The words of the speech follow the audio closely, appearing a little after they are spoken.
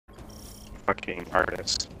fucking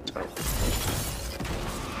artist. So.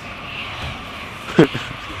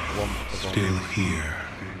 Still here,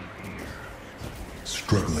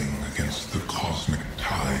 struggling against the cosmic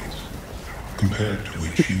tides, compared to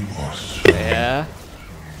which you are strong. Yeah.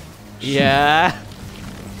 Yeah.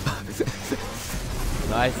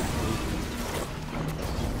 Nice.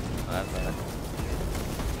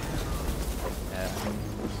 Yeah.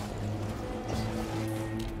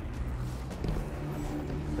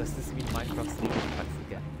 Does this mean Minecraft's leaving packs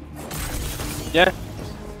again? Yeah.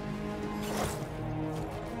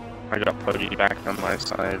 I got Poggy back on my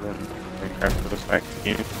side and Minecraft goes back to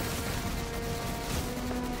you.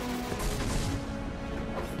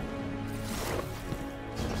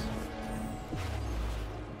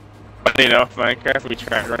 Funny enough, Minecraft, we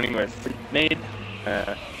tried running with Nade.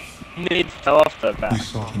 Nade fell off the back. We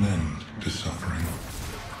sought an end to suffering.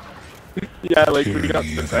 Yeah, like we got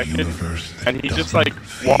to the second, and he just like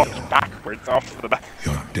walked backwards off the back.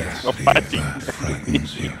 Your death that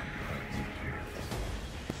frightens you.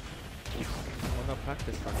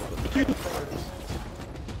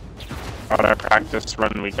 On our practice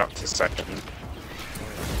run, we got to second.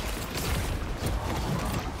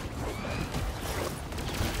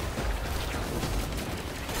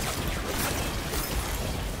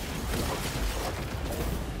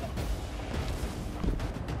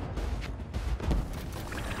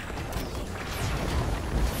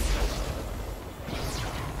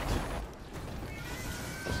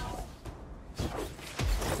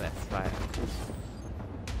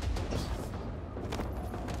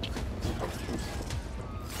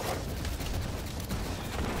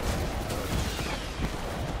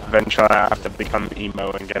 Eventually I have to become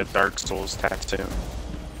emo and get a Dark Souls tattoo.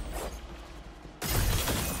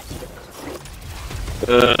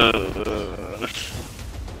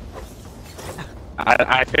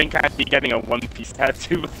 I think I'd be getting a One Piece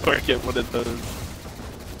tattoo before I get one of those.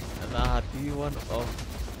 Nah, do you want of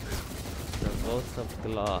the Vault of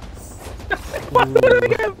Glass? Why would I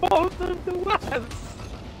get Vault of Glass?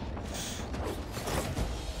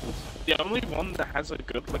 The only one that has a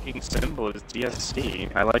good looking symbol is DSC.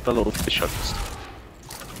 I like the little fish hooks.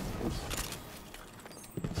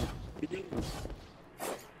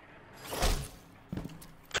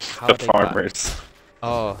 The farmers.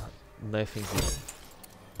 Oh, no thingy.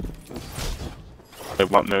 They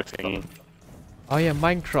want no thingy. Oh yeah,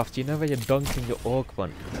 Minecraft, you know where you're dunking your orc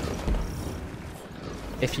one?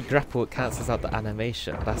 If you grapple, it cancels out the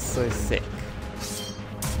animation. That's so sick.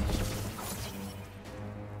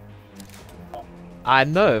 I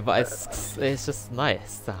know, but it's just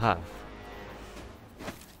nice to have.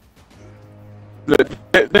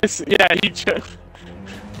 This, yeah,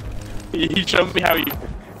 he showed me how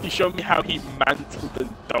he mantled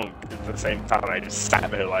and dunked at the same time. I just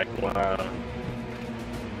sat there like, wow.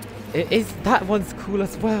 It is, that one's cool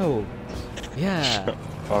as well. Yeah.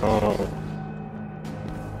 Oh.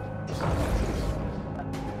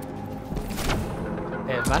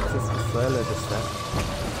 It matters for solo this time.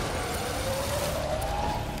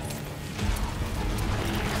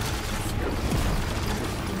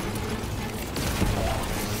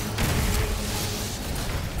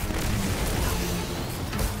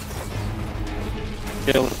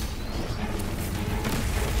 Kill.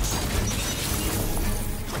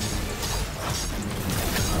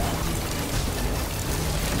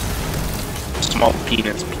 Small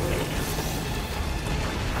penis.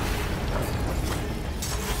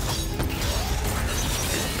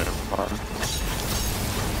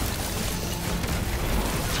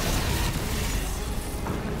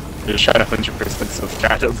 Just try to 100%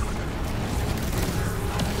 self-stratum.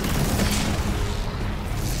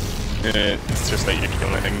 It's just that you're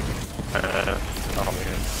killing. Oh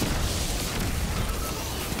man.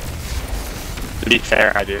 To be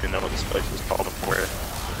fair, I didn't know what this place was called before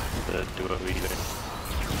the duo either.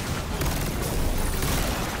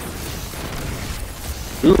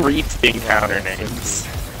 Who reads the encounter names?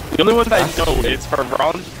 The only ones I know is for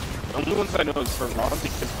Ron. The only ones I know is for Ron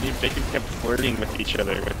because me and Bacon kept flirting with each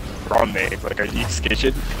other with Ron names. Like, are you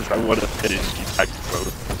skitched? Because I would have finished you typed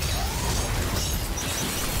both.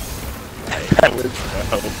 That was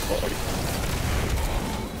so funny.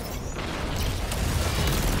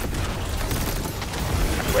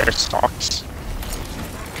 I wear socks.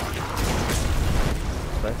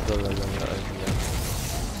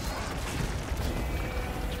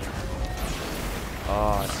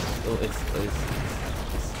 Oh, it's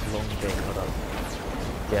long day. Hold on.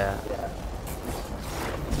 Yeah.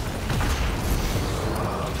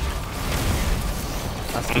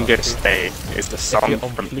 I'm gonna stay. It's the song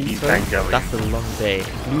from Evangelion. That's a long day.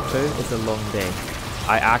 Pluto is a long day.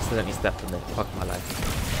 I accidentally stepped on it. Fuck my life.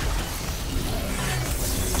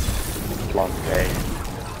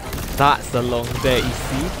 That's a long day, you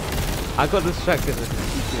see? I got distracted with the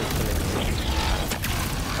stupid killing.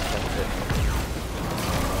 That's it.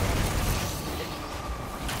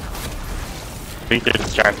 I think you're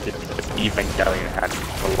distracted because Evangelion has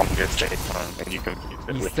the longest day time, and you confuse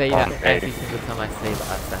it You with say that Monday. every single time I say that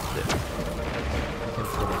I sent it. You can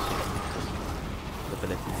finish it. The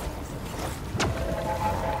ability to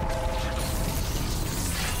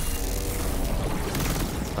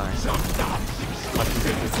It's fine. I can do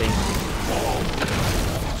the same thing.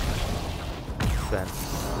 Send.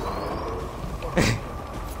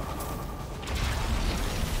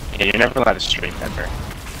 Yeah, you're never allowed to stream ever.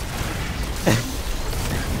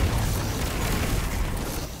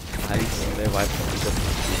 At least you know why I'm just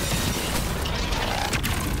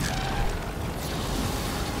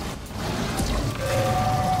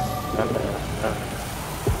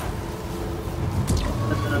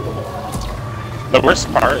The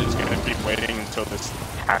worst part is going to be waiting until this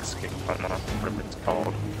task can come up, whatever it's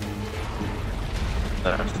called.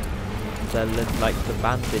 like the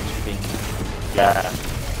bandage thing. Yeah.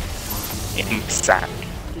 Exactly.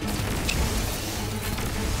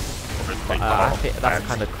 I think that's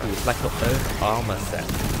kind of cool. It's like your own armor set.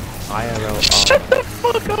 IRL armor. Shut the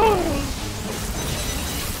fuck up!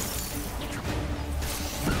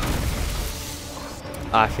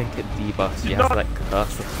 I think it debuffs. You have like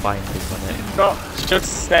cursor findings on it. Not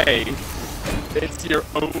just say it's your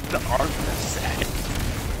own armor set.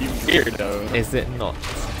 You weirdo. Is it not?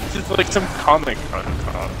 This is like some comic con.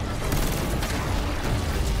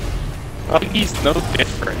 Buggy's no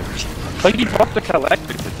different. Buggy bought the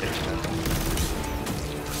collector's edition.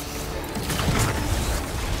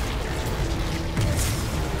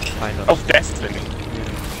 Kind of. Of Destiny.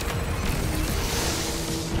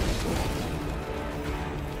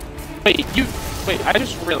 Wait, I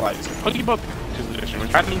just realized. Buggy bought the collector's edition,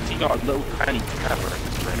 which that means he got a little tiny camera in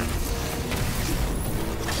his room.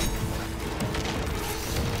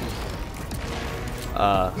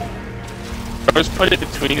 I just put it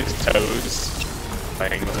between his toes.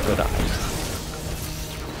 Playing with Good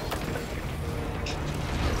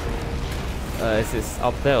eye. Is this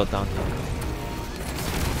up there or down here?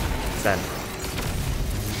 Send.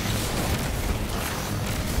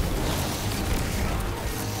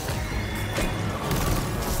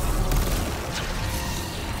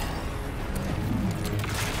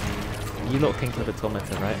 You lot think of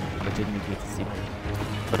automata, right? Or did you need me to see me?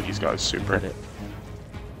 Buggy's got his super. Did it?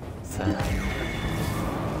 Send.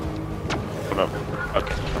 Hold up.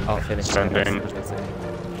 Okay. I'll finish. Sending.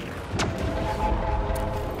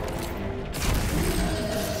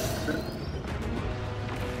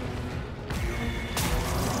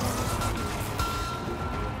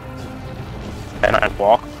 And I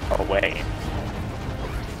walk away.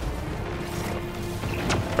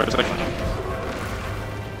 There's like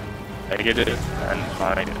negative and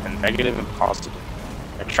fine, and negative and positive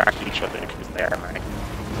attract each other because they are mine.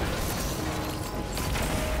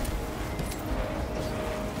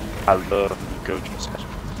 I love Gojo session.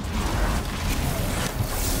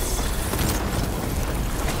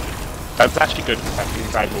 That's actually good because that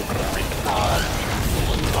means I will go read it.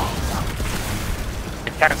 I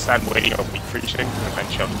can't stand waiting on weak preaching, and then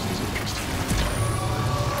shows is interesting.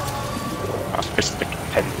 Artistic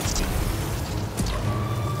tendency.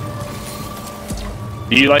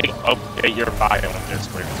 Do you like update your bio on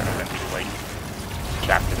Discord and then do like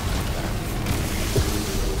chapters?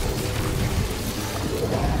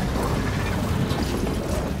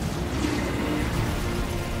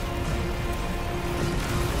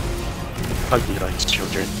 Huggy likes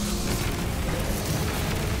children.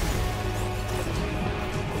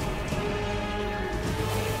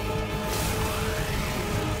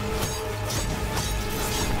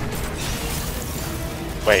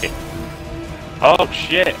 Wait. Oh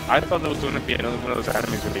shit! I thought there was going to be another one of those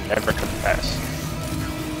enemies where they never confess.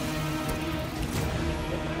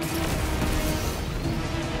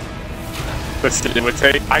 Listen, it would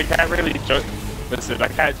take. I can't really judge. Listen, I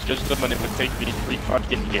can't judge them when it would take me 3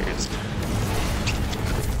 fucking years.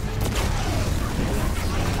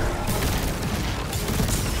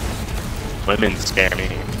 Women scare me.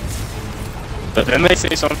 But then they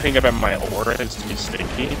say something about my aura is too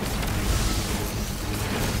sticky.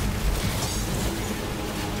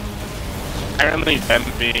 Apparently them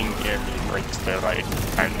being near me breaks their like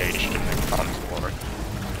foundation and contour.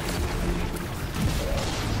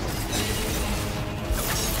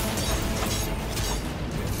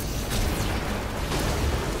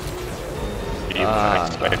 Even I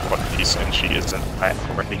explained One Piece and she isn't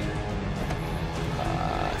already.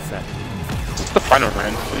 Set. This is the final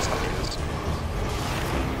round, please not do this.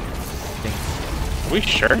 Are we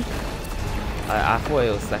sure? I thought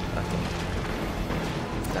it was second, I think.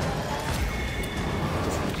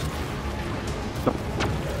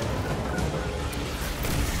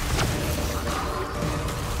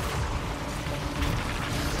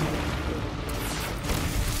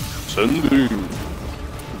 Sundu.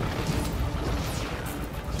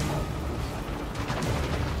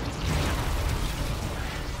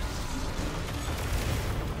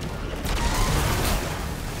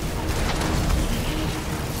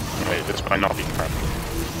 Wait, this might not be correct.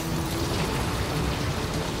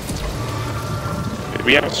 Did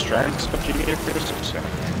we have a strength subjugator for this or so?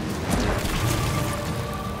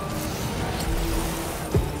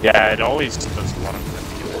 Yeah, it always does one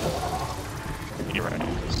thing. You're right. I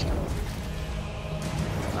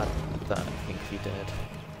don't think you did.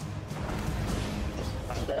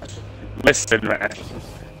 Listen, man.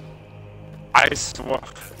 I swear.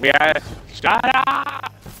 We had. Shut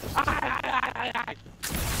up!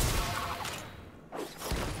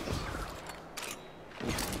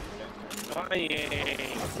 Annoying.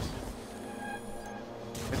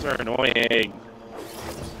 These are annoying.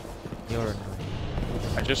 You're annoying.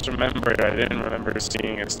 I just remembered I didn't remember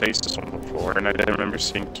seeing a stasis one before, and I didn't remember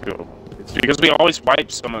seeing two. It's because we always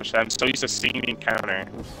wipe so much that I'm so used to seeing the encounter.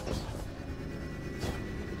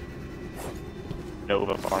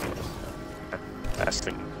 Nova bomb.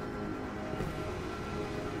 Testing.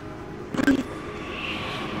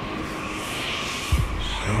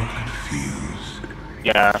 So confused.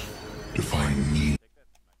 Yeah. To find me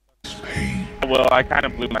pain. Well, I kind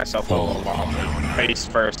of blew myself up a lot. Face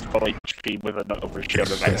first, full HP with an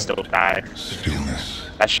overshield, and I still died. Stillness.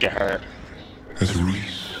 That shit hurt. As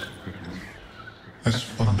Reese. As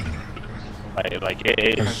fundamental. Like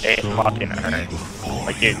it fucking hurt.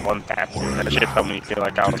 Like it one tap. That shit felt me feel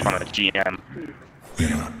like I was on a GM. We are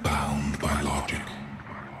not bound by logic.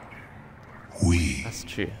 We That's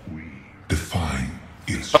true. define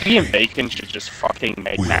its Bucky and shape. Bacon should just fucking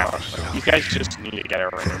make We out. ourselves You guys just need to get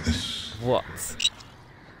over from it. this. What?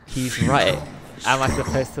 He's right. Am I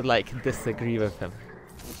supposed to like disagree with him?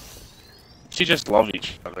 She just love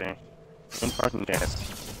each other. Who fucking cares?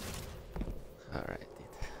 Alright,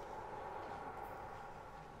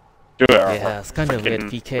 Do it. or Yeah, it's kind of weird,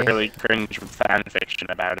 fucking PK. Really cringe with fan fiction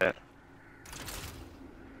about it.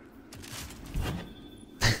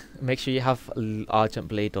 Make sure you have Argent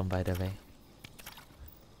Blade on, by the way.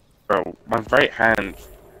 Bro, my right hand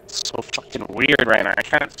is so fucking weird right now. I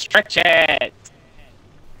can't stretch it.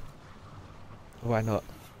 Why not?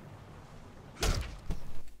 What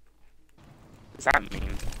does that mean?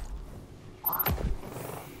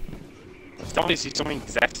 It's obviously something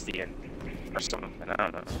zesty in or something. I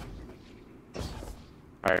don't know.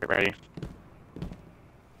 Alright, ready?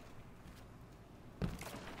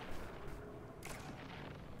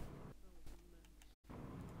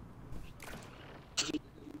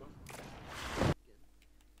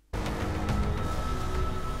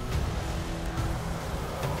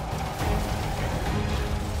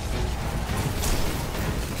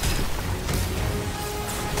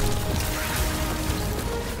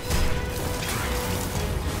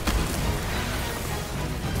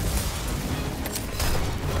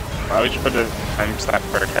 Why would you put a timestamp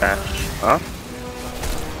for a cache? Huh?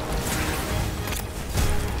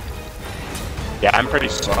 Yeah, I'm pretty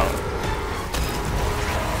slow.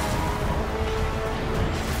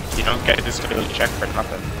 You don't get this ability check for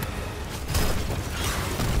nothing.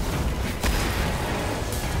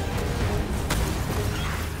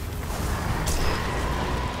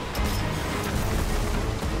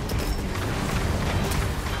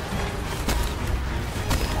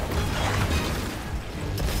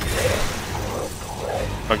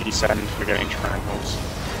 Buggy said we're getting triangles.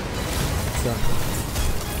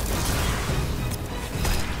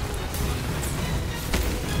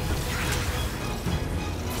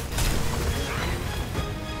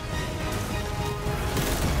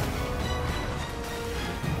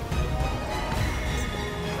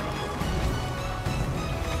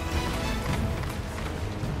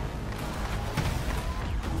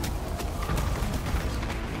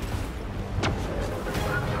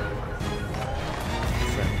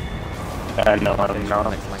 No, I don't know.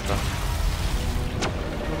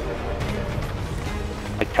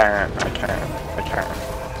 I can't.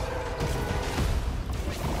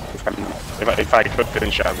 If I could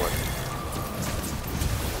finish, I would.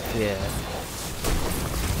 Yeah.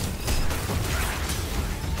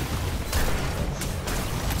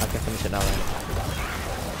 I can finish it now then.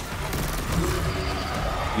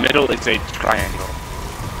 Middle is a triangle.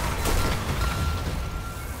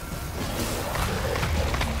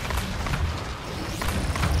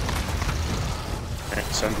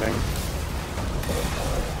 Something.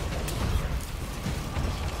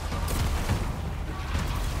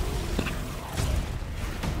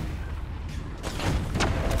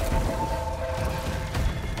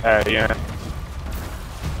 Yeah.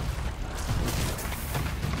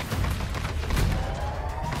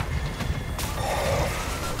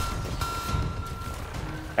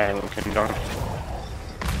 And we can jump.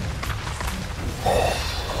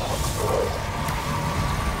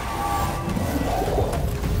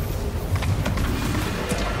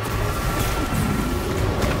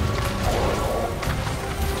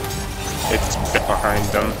 It's a bit behind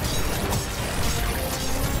them.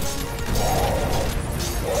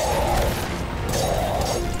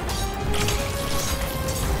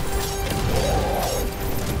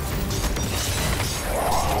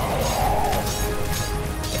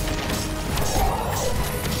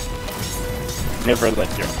 Never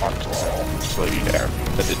let your autism slow you down,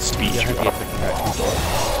 but it speeds you up.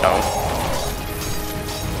 No.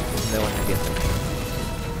 No one can get them.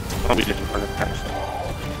 Oh, we didn't run it past them.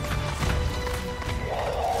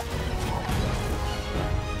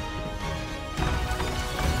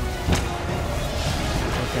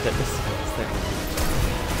 Look at it this thing.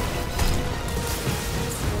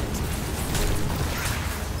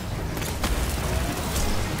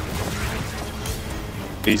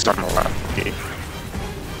 He's on the left. Okay.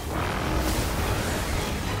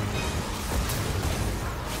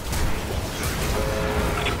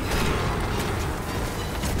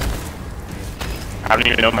 I don't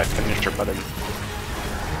even know my finisher button.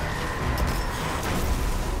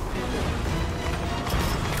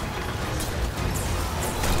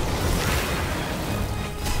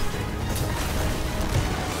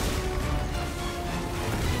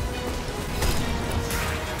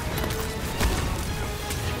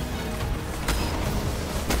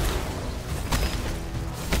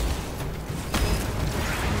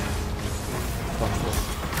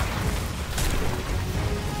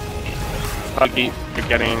 Buggy, you're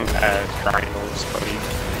getting triangles, buddy.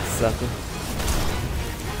 Circle.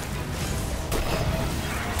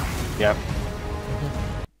 Yep.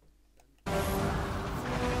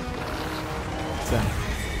 So.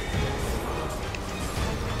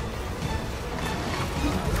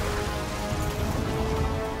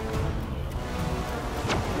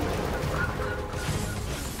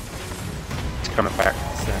 It's coming back.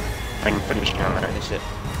 So. I can finish it on that. Finish it.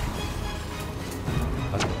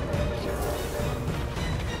 Okay.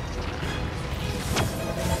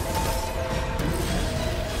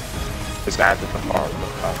 Just add to the bottom of the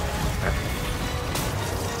top.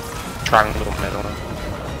 Triangle middle.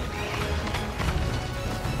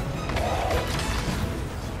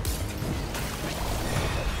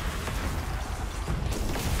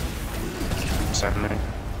 Center.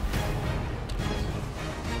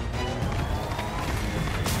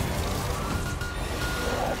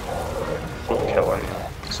 We'll kill him,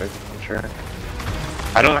 so I'm sure.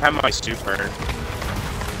 I don't have my super.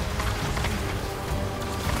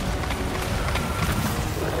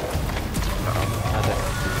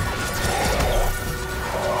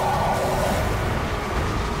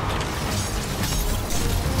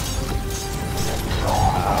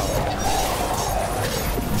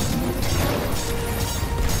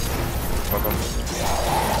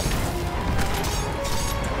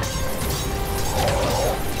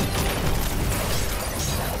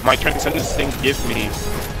 My transcendence didn't give me.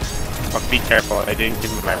 But be careful, I didn't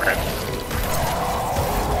give me my red.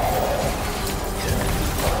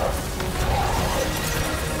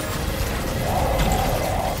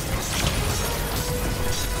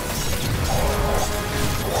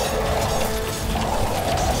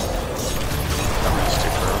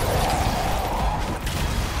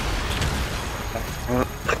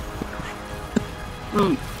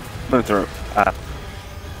 My throat.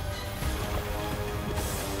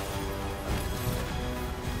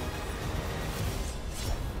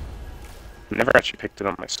 Never actually picked it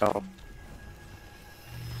up myself.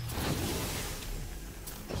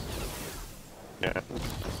 Yeah.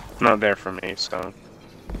 Not there for me, so.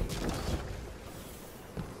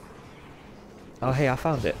 Oh hey, I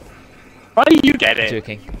found it. Why do you get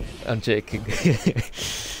it? I'm joking.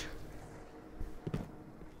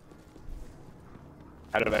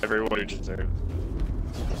 Out of everyone who deserves.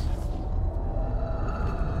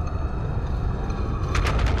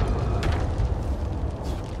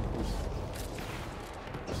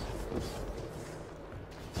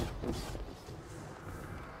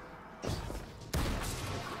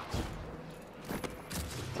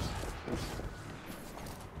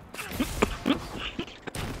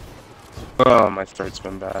 Oh, my throat's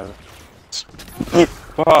been bad.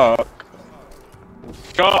 Fuck.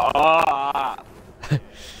 Shut up!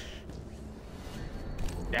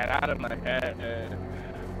 Get out of my head.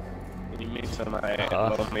 Leave me to my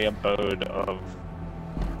lonely abode of...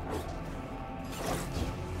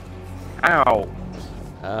 Ow!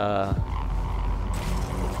 Yeah,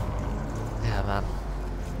 man.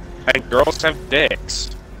 And girls have dicks.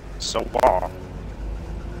 So what?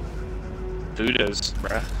 Buddhas,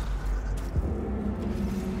 bruh.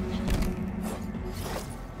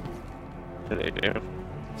 What do they do?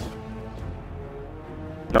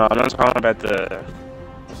 No, I'm not talking about the...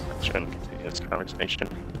 I shouldn't continue this conversation.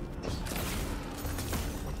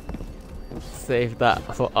 Save that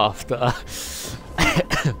for after.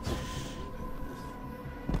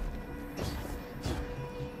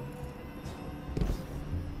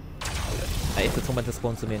 Hey, if the tormentor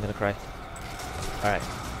spawns to me, I'm gonna cry. Alright.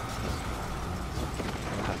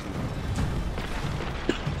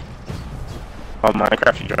 Oh,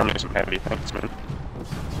 Minecraft, you drum me some heavy, thanks, man.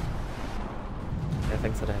 Yeah,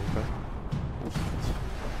 thanks for the heavy, bro.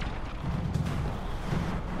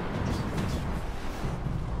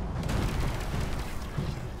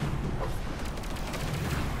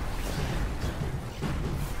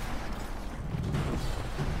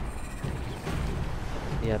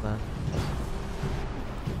 Yeah, man.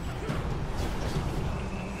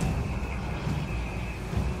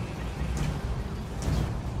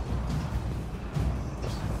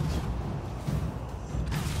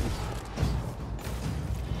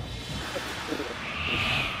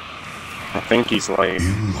 I think he's like...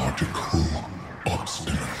 Illogical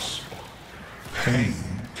obstinance. Pain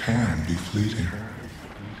can be fleeting.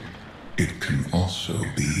 It can also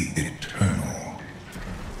be eternal.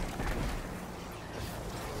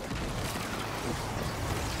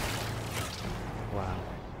 Wow.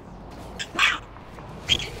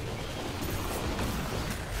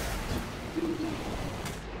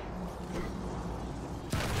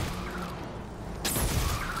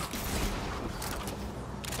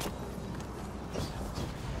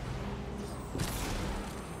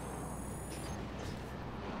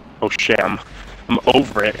 Oh shit, I'm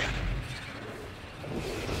over it.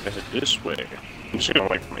 Is it this way? I'm just gonna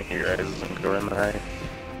wait for me here, guys, and go in the right.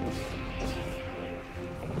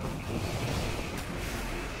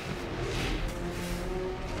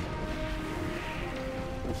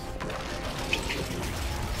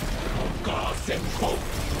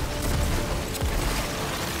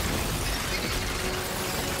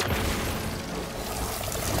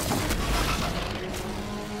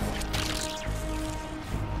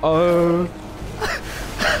 Oh.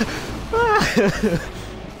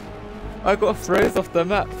 I got froze off the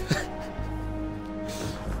map.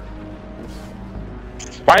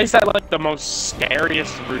 Why is that like the most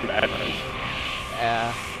scariest route ever?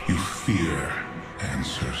 Yeah. You fear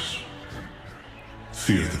answers.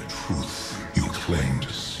 Fear the truth you claim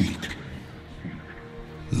to seek.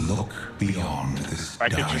 Look beyond this I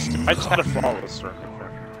dying just had to garden, follow this circle.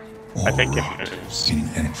 or I think it rot moves. in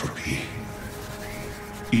entropy.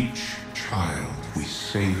 Each child we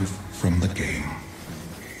save from the game.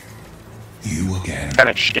 You again. Kind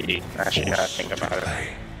of shitty, actually, now I forced think to about it.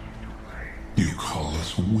 play. You call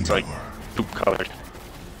us winner. It's like poop colored.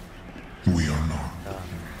 We are not.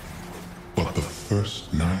 But the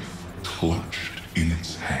first knife clutched in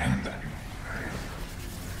its hand.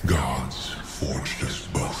 Gods forged us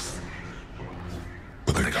both.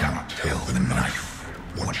 But they cannot tell the knife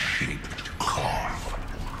what shape to carve.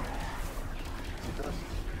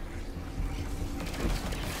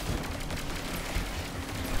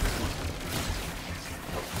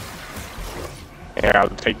 Yeah, I'll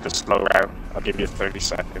take the slow route. I'll give you 30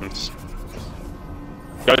 seconds.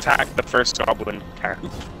 Go attack the first goblin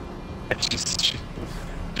camp. And just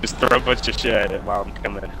throw a bunch of shit at it while I'm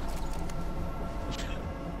coming.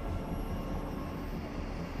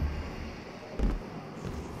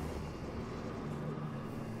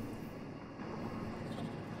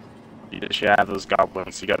 You just have those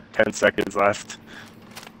goblins. You got 10 seconds left.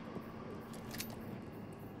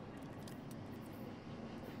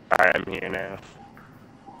 Alright, I'm here now.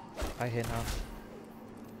 I hear now.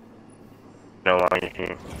 No longer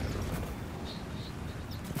here.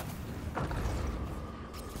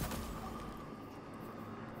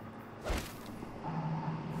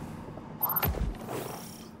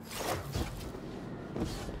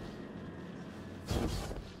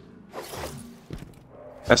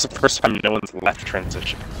 That's the first time no one's left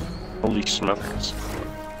transition. Holy smokers.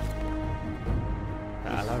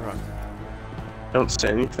 Hello, Ron. Don't say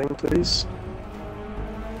anything, please.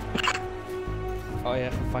 Oh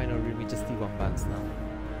yeah, for final room we just do one bounce now.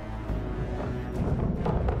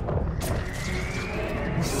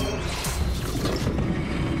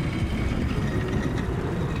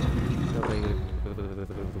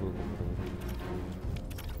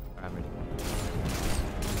 I'm ready.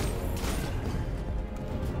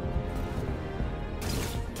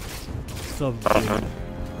 Something.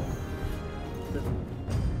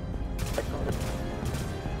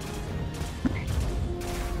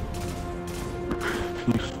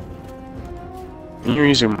 You're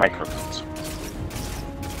using microphones.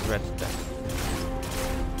 Red stuff.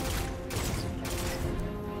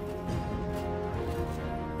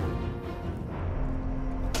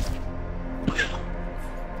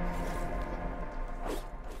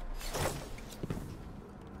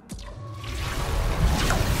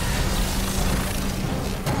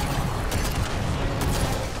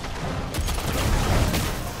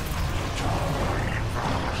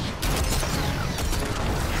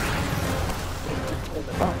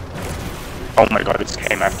 Oh my god, this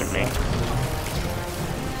came after me.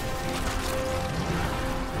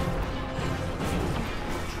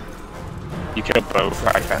 You killed both,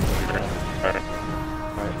 I can't remember. Alright.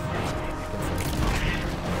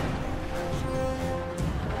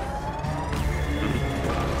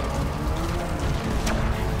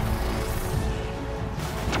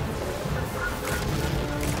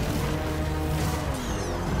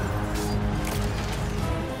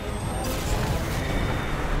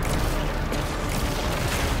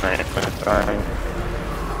 Alright, but it's fine.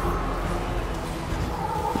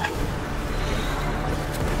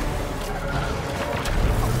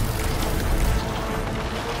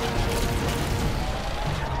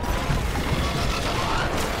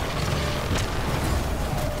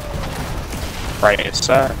 Right, it's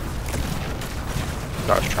got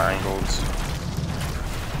triangles.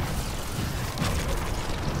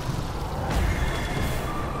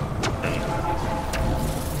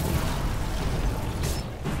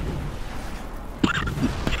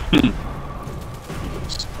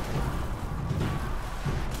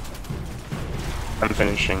 I'm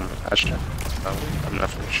finishing. Actually, oh, I'm not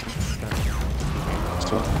finishing.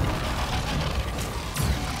 Still.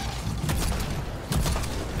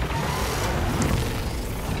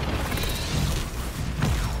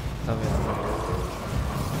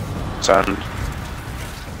 Sand.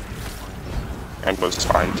 It was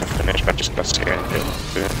fine to finish, but I just got scared and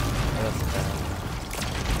didn't do it.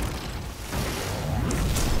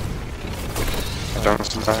 I don't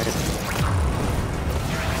survive.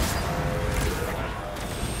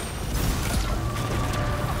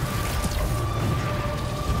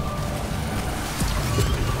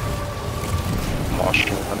 Lost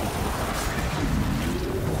one.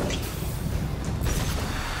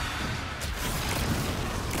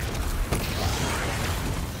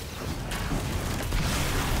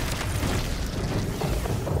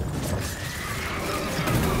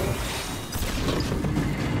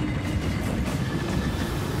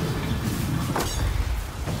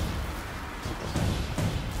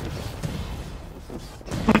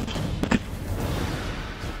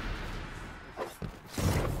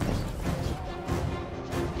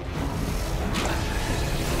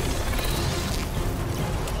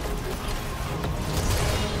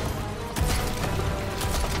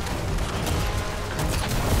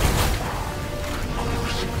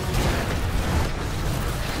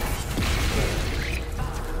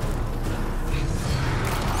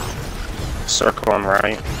 Circle on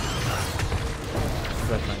right.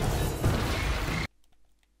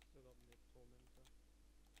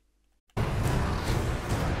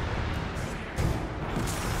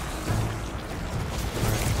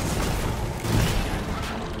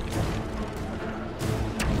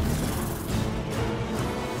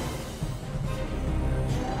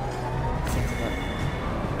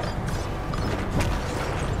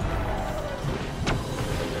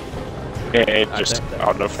 Yeah, it just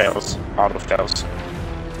auto fails. Auto fails.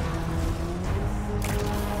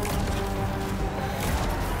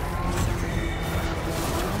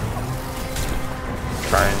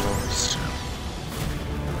 Triangles.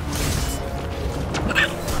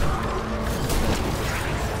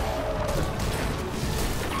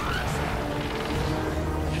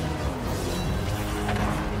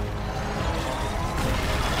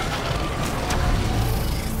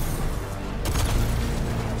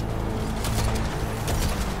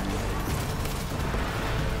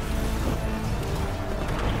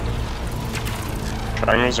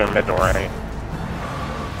 Triangles are mid or right?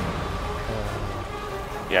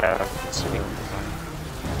 Yeah, that's it.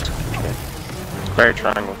 Very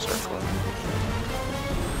triangle circle.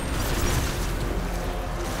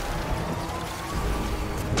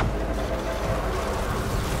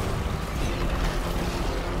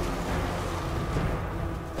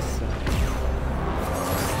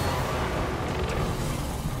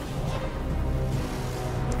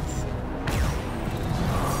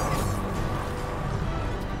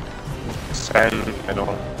 Sand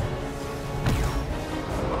middle.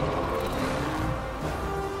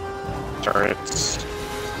 Turrets.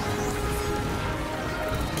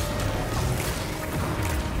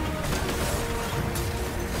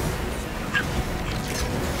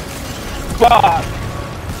 Fuck!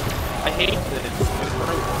 I hate this.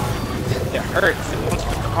 It hurts. It wants to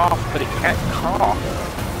cough, but it can't cough.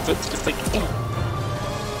 So it's just like,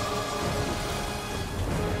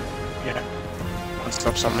 yeah.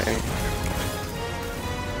 Stop summoning.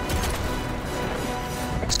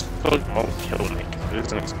 Explode won't kill me because it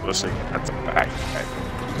is an explosive. That's a bad guy.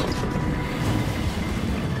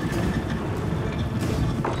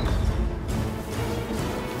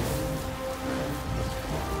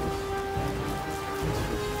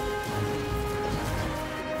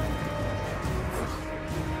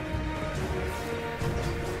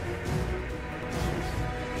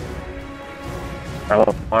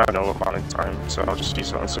 I have no modding time, so I'll just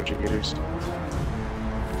use it on subjugators.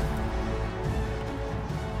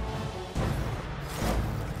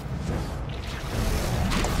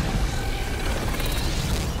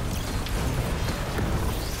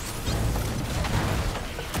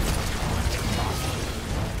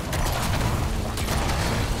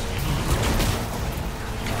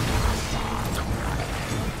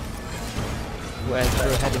 Where's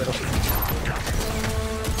your helicopter?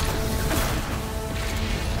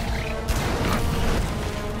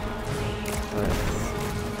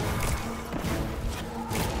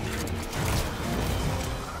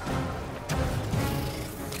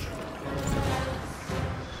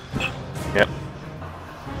 Yep.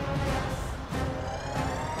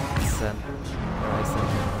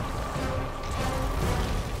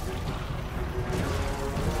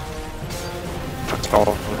 That's all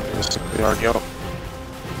of them. Just simply already out.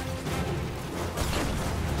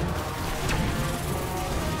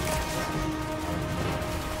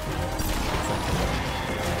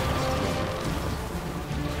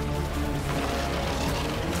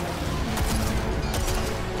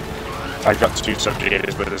 I got 2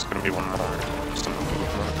 subjugators, but there's gonna be one more. Some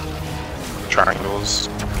triangles.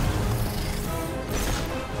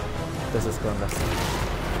 This is going left.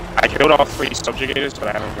 I killed all 3 subjugators, but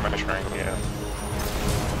I haven't got my triangle yet.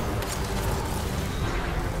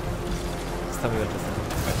 Just tell me what this is.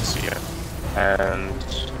 Let's see it. And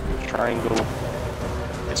triangle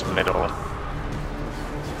is middle.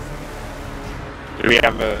 Do we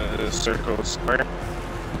have a circle square?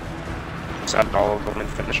 Add all of them and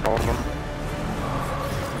finish all of them.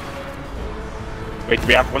 Wait, do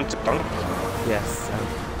we have one to dunk? Yes.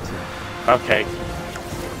 Okay.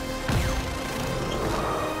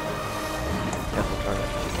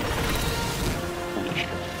 Holy shit.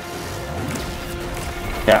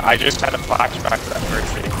 Yeah, I just had a flashback to that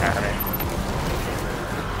first mechanic.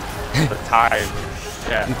 The tide.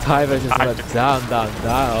 Yeah. The timer just went down, down,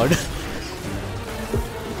 down.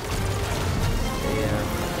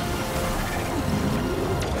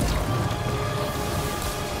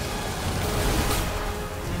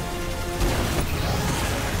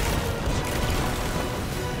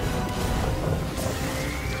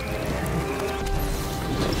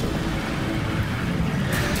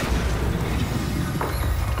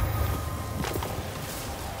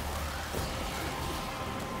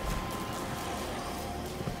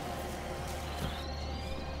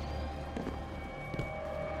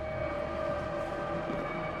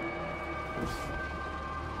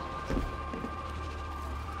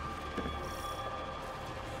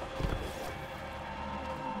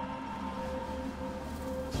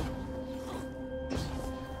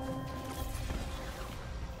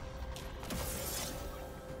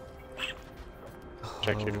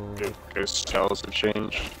 Check if ghost tells have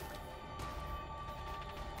changed.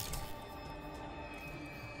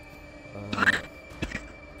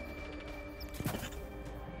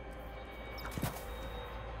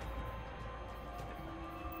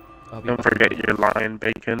 Don't forget your lion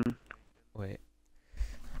bacon. Wait.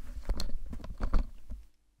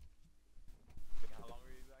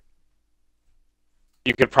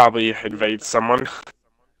 You could probably invade someone.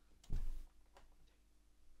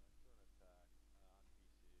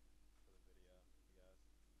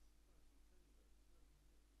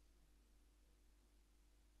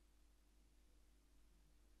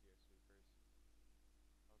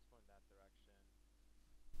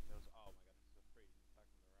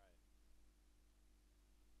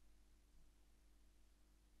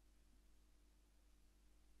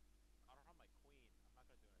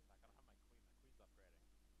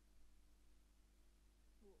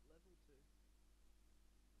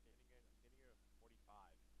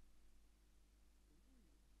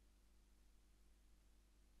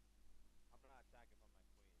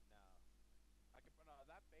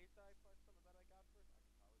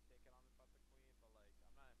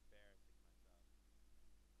 Not for the video.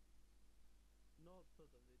 Not for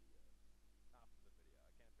the video. I can't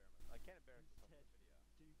embarrass myself. I can't embarrass myself for the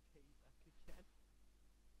video. Do payback again.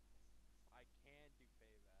 I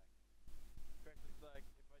It's like,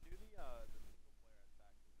 if I do the single player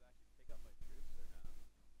attack, does it actually take up my troops or no?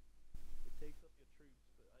 It takes up your troops,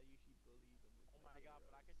 but I usually bully them with Oh my god,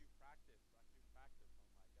 but I can do practice. I can do practice.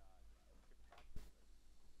 Oh my god. I can practice this.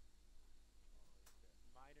 Holy shit.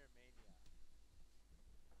 Minor mania.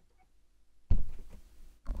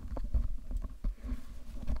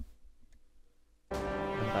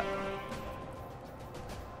 I'm back.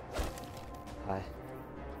 Hi.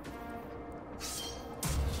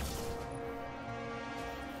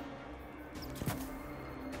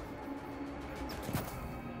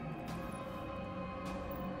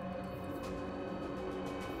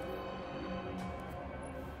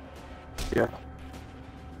 Yeah.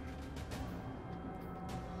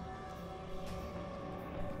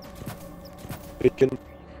 Bacon.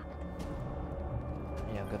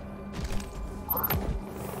 Yeah, I'm good.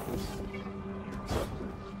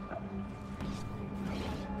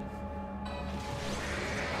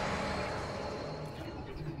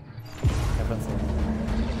 Everyone's in.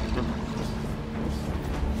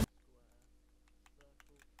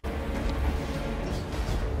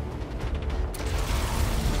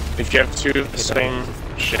 If you have two of the same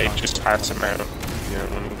shape, just pass them out. Yeah,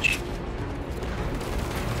 one each.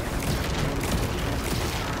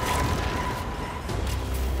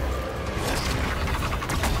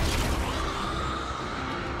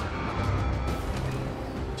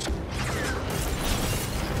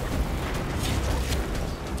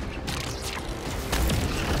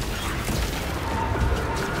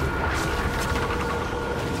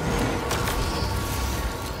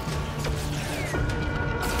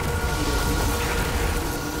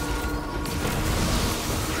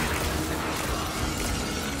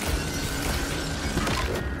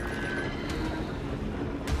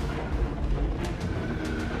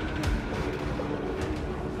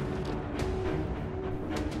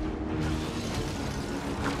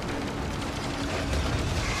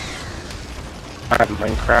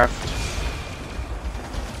 Minecraft.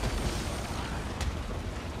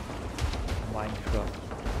 Minecraft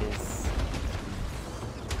is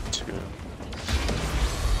 2.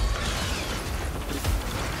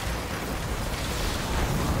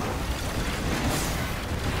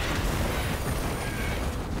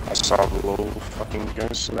 I saw the low fucking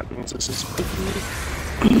guys, so that means this is quickly.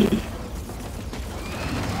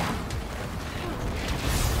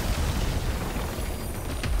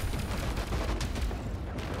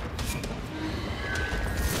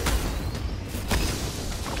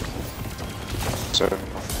 So,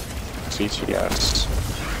 CTS.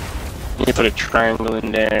 You can put a triangle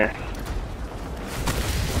in there.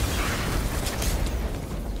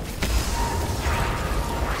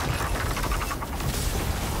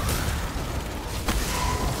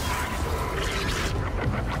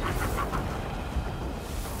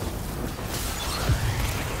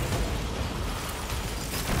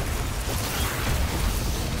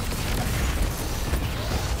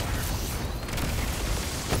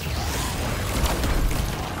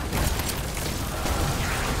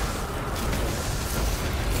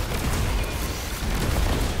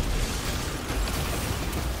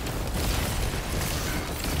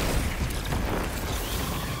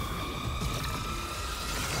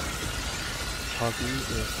 hobby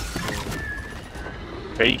is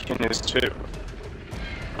Bacon is 2.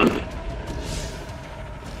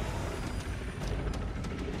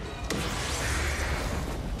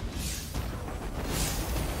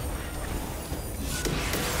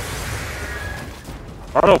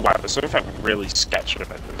 I don't know why, but some I'm really sketchy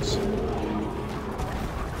about this.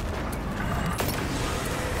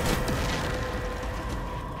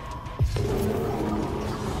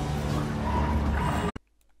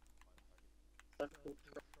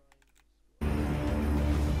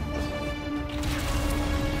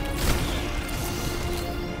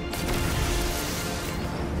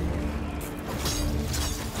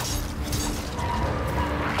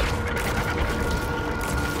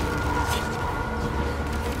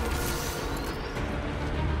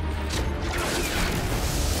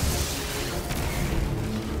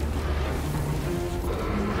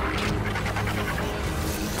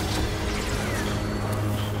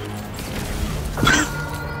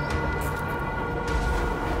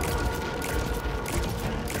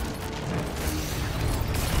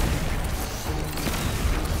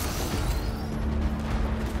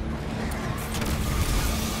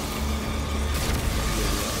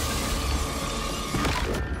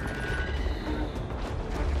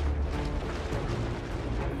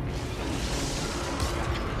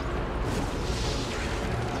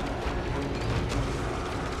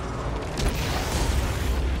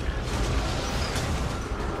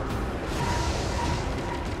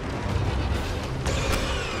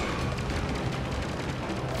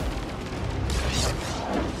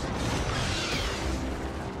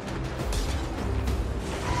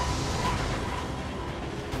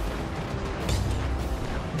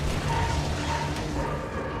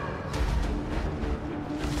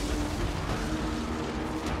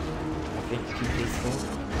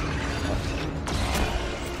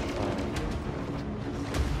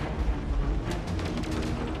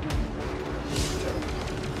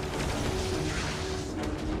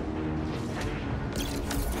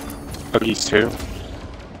 Cookies too.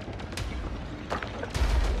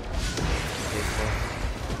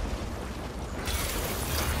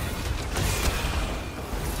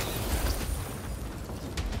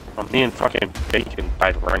 Well, me and fucking Bacon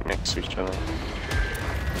died right next to each other.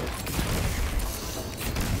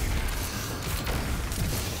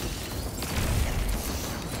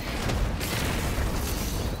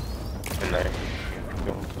 And I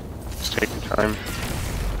just take your time.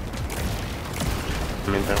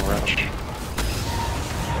 I'm in no rush.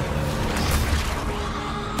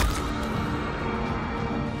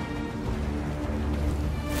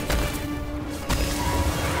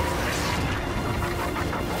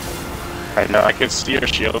 I know, I could see your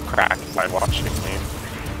shield crack by watching me.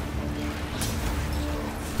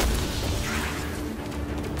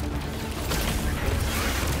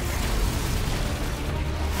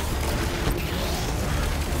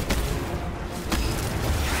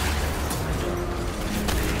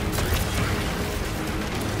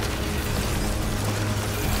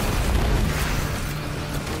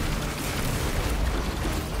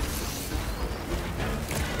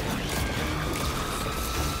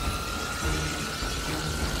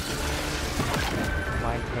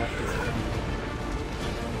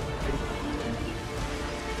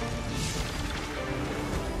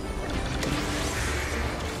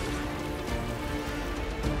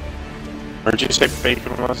 Where'd you say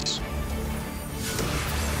Bacon was?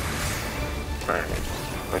 Alright,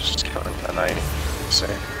 let's just count it that I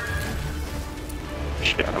say.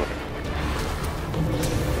 Shit, I don't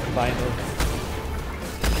Final.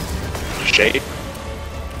 Shade?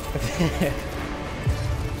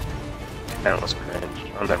 That was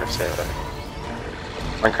cringe. I'll never say that.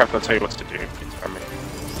 Minecraft will tell you what to do if you tell me.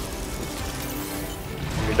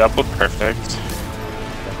 You doubled perfect.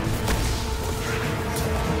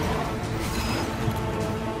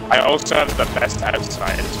 I also have the best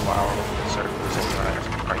outside as well. The circles in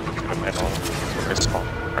right into the middle. Very small,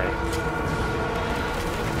 right?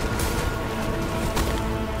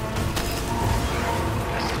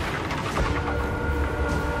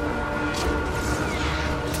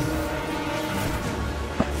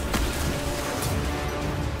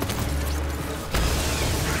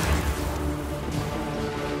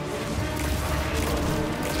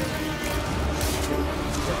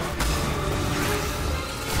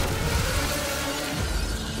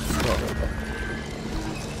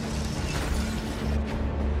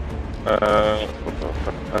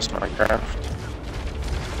 That's Minecraft.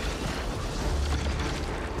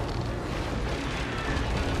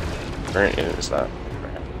 Where is that?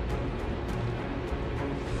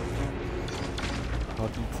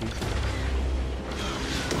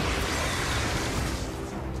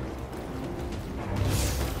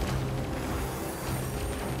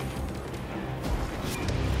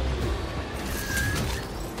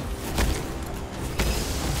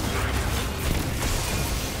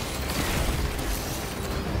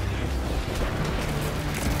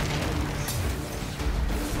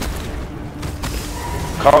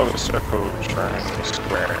 Call it a circle, triangle,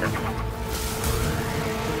 square.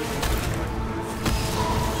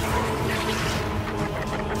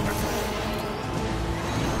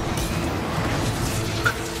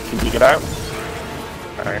 Can you get out?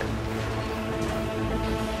 Alright.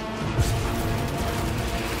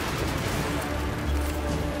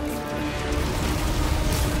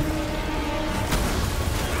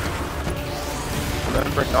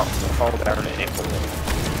 Remember not to fall down and ankle.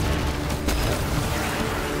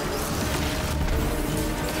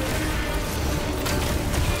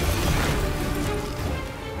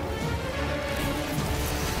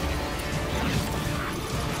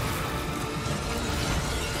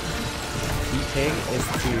 Is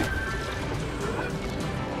to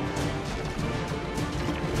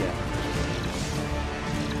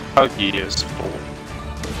Huggy is full.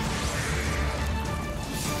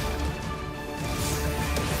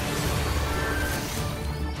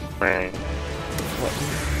 Right. what?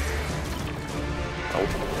 Oh.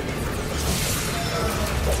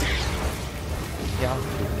 Yeah.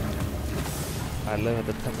 I lower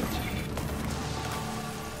the temperature.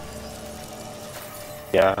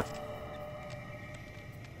 Yeah.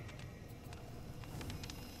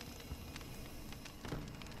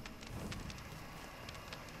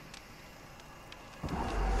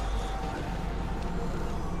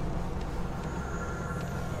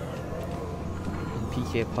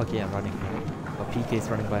 PK Puggy I'm running, but PK is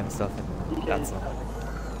running by himself and that's all.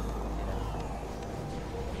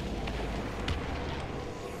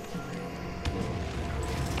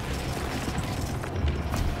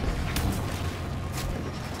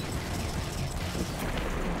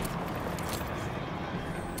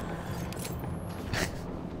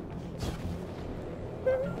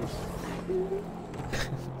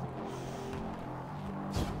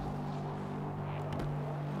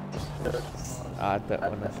 I don't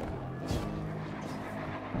wanna say.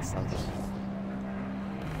 Sounds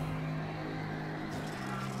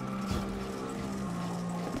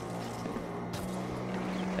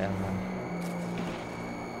damn man.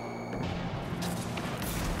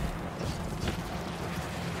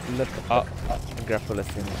 Look up grapple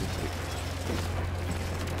synergy.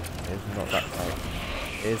 It's not that far.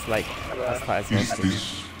 It's like as far as Is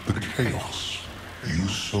this the chaos you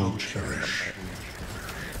so cherish?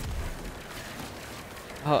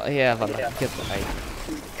 Oh yeah, but like it's like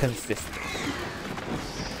consistent.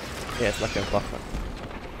 Yeah, it's like a buffer.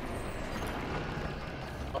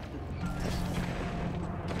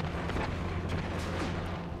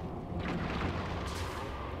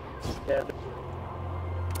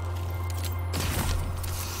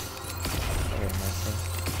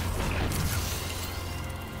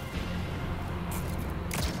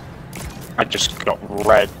 I just got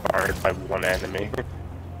red barred by one enemy.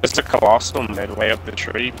 There's a colossal midway up the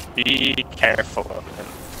tree. Be careful of him.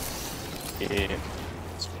 Yeah,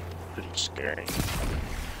 it's pretty scary.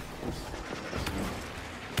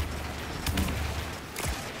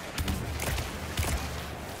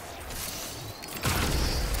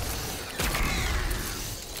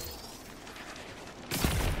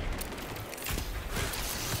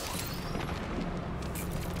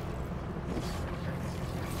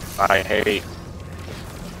 I hate.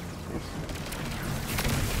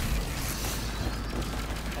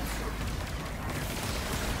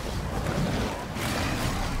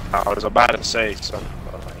 I was about to say something,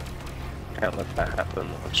 but I can't let that happen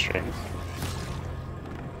on stream.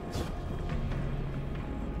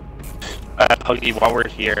 Huggy, while we're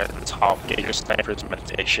here at the top, get your sniper's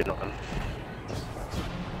meditation on.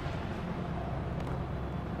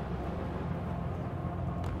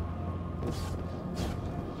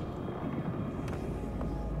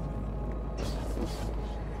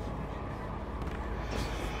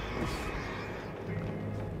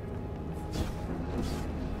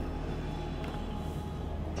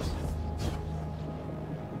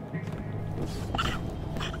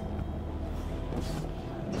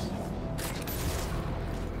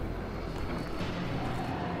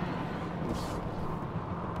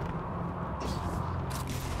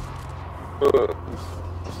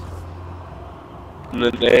 In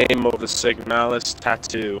the name of the Signalis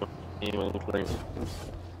tattoo.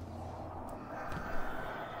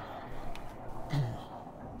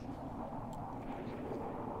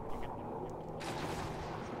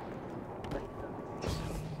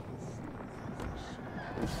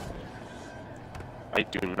 I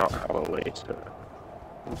do not have a way to.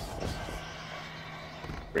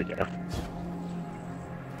 Here we go.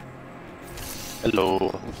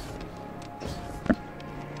 Hello.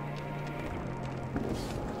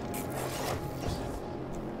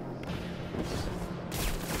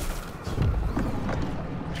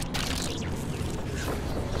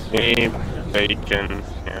 Hey, bacon,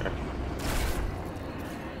 yeah.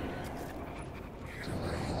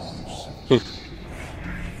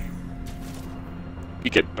 You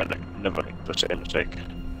get better, never make the same mistake.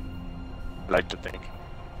 I like to think.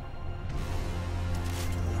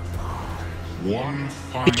 One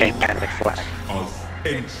Became final panic flag. of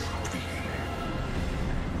entropy.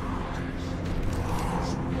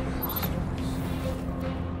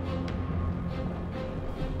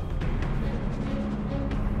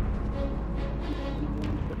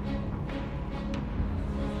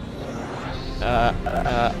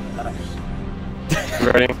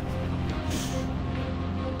 Ready?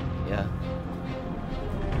 Yeah.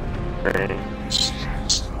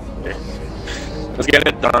 Let's get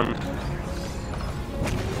it done.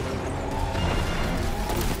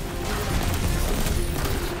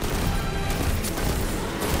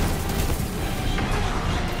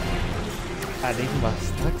 Adding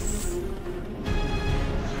mustaches.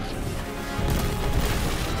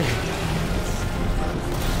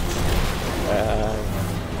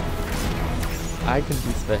 I can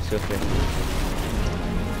do special things.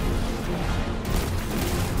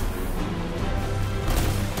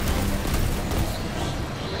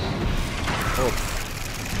 Oh.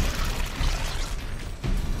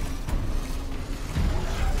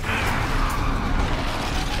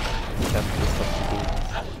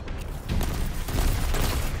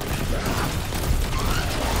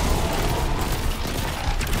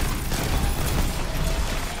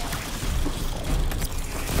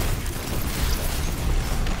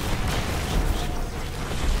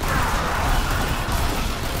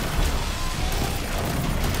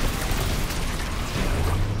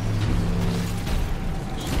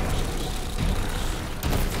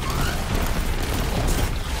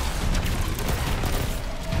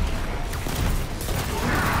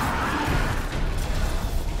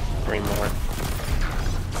 3 more.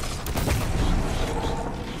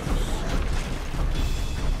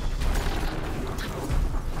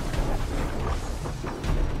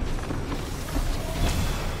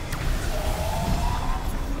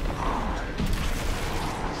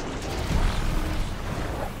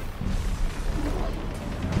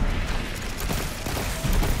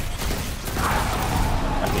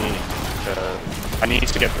 I need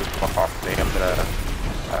to get this block off me. I'm gonna.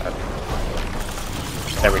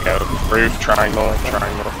 There we go. Roof, triangle,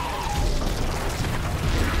 triangle.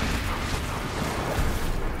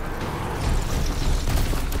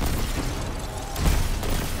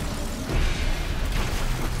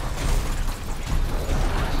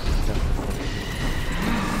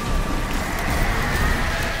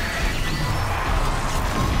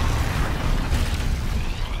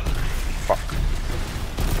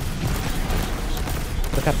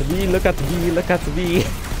 Look at the bee, look at the bee, look at the bee.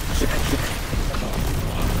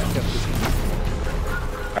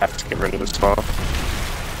 I have to get rid of this ball.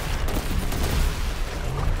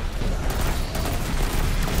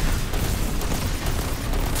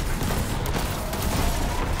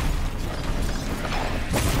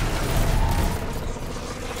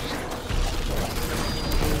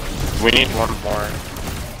 We need one more.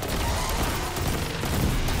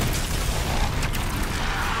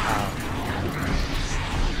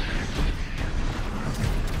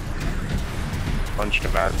 Bunch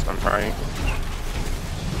of ads on right.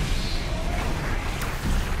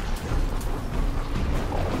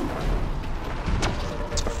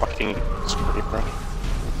 It's a fucking spree, bro.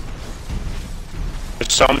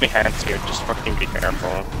 There's so many hands here, just fucking be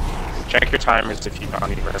careful. Check your timers if you got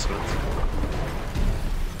any resonance.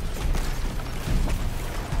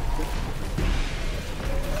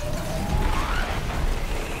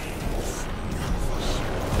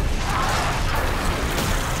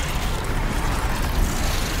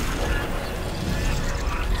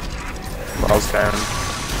 Well's down.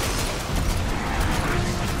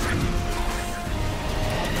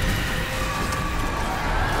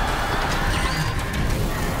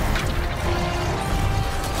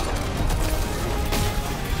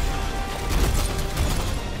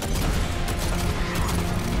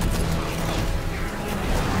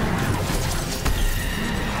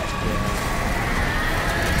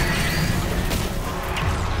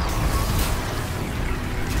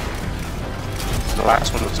 The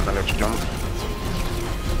last one was another jump.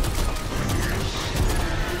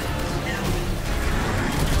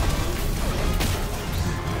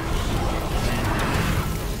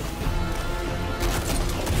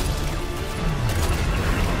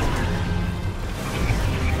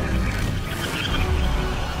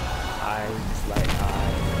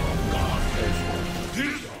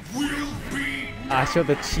 I shot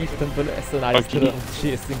the chieftain bullets and I just couldn't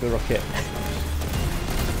shoot a single rocket.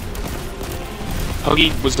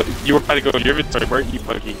 Puggy, you were about to go to your inventory, weren't you,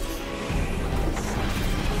 Puggy?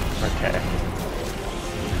 Okay.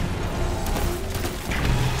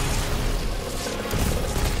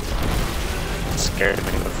 It scared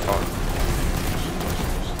me the fuck.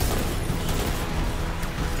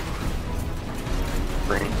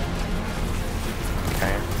 Green.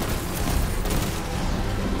 Okay.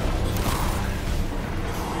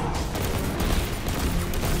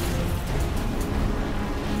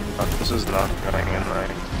 Fuck, this is not going in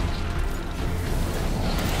right.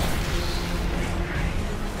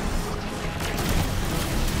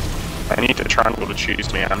 I need a triangle to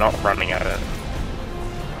choose me, I'm not running at it.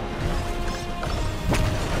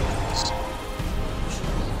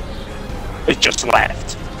 It just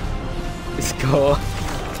left. Let's go.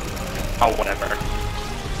 Oh, whatever.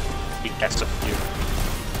 We guessed a few.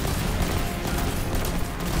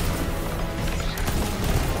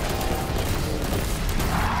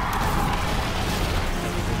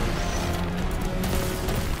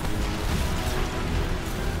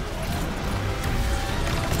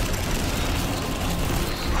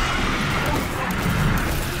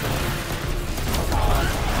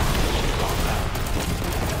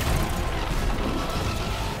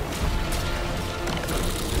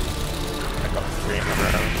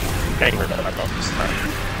 Getting rid of my box this time.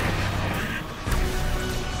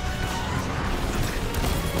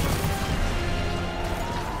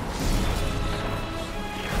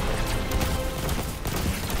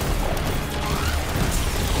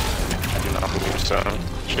 I do not believe so.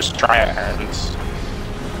 Just try it hands.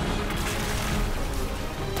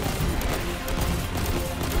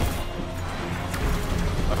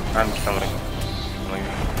 I'm killing.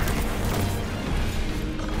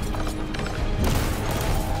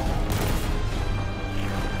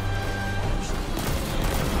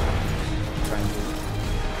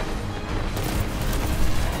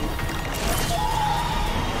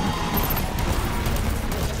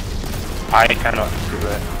 I cannot do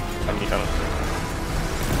it. I mean, don't.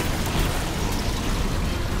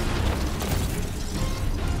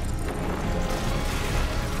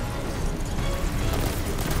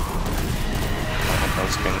 I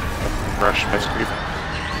was gonna rush my speed.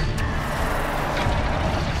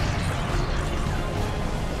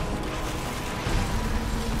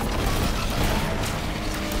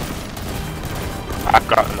 I've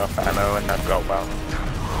got enough ammo and I've got well.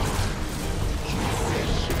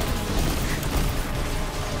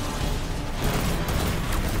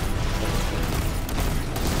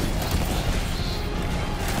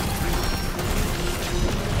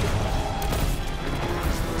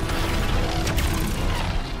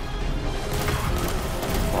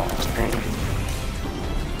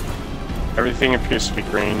 Everything appears to be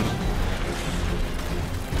green.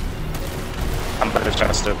 I'm gonna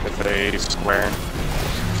adjust it with a square.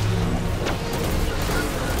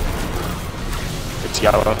 It's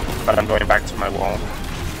yellow, but I'm going back to my wall.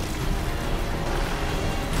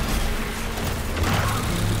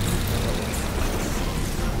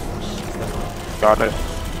 Got it.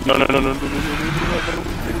 No, no, no, no, no, no, no, no, no.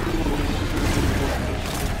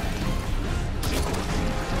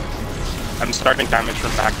 I'm starting damage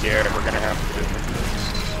from back here, we're gonna have to do this.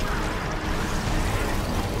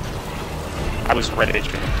 I was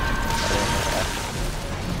raging.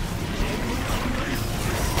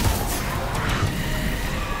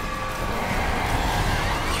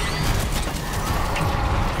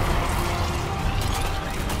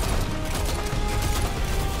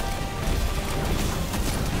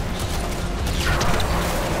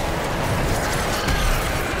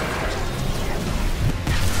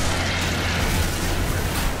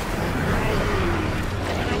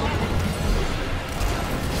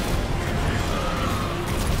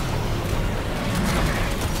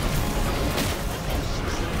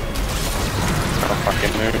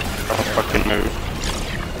 Don't fucking move.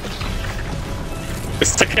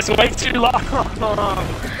 This took us way too long!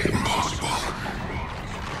 Impossible.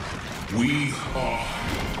 We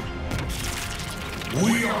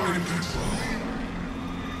are in control.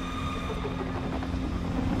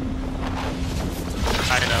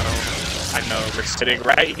 I know, we're sitting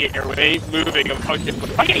right here, we ain't moving, I'm fucking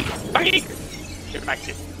get back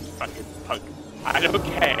here, fucking punk. I don't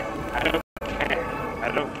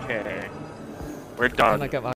care. We're done.